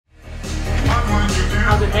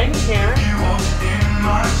hanging here. You walk in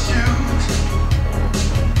my shoes.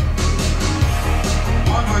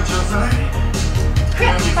 What would you say?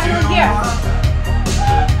 Chris, you finally here.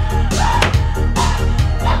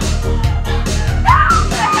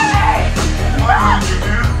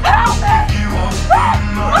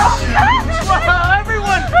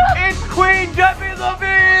 Everyone, it's Queen Debbie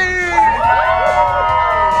Levine!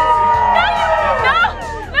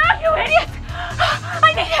 No, you idiot!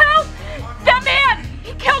 I need help! That man,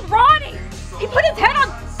 he killed Ronnie! He put his head on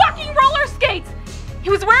fucking roller skates! He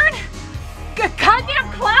was wearing a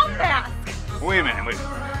goddamn clown mask! Wait a minute,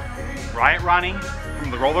 Riot Ronnie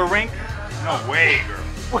from the roller rink? No way, girl.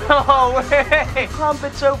 Whoa, hey,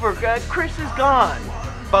 it's over. Chris is gone.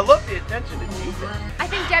 But look, the attention to detail. I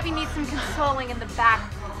think Debbie needs some consoling in the back.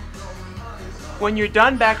 When you're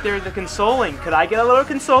done back there, the consoling, could I get a little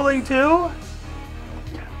consoling too?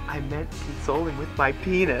 I meant consoling with my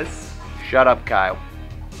penis. Shut up, Kyle.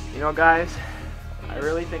 You know, guys, I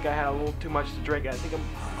really think I had a little too much to drink. I think I'm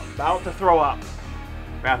about to throw up.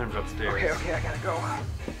 Bathroom's upstairs. Okay, I gotta go.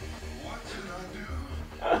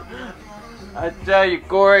 I tell you,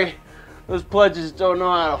 Corey, those pledges don't know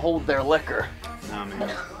how to hold their liquor. Nah, man.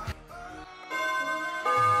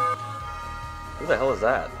 Who the hell is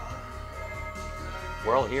that?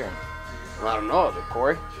 We're all here. I don't know, is it,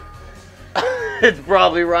 Corey? It's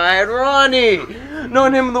probably Riot Ronnie.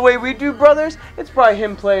 Knowing him the way we do, brothers, it's probably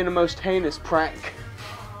him playing the most heinous prank.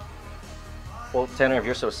 Well, Tanner, if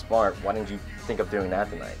you're so smart, why didn't you think of doing that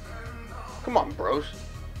tonight? Come on, bros.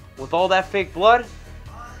 With all that fake blood,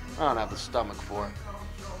 I don't have the stomach for it.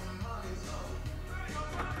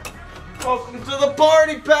 Welcome to the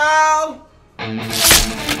party, pal!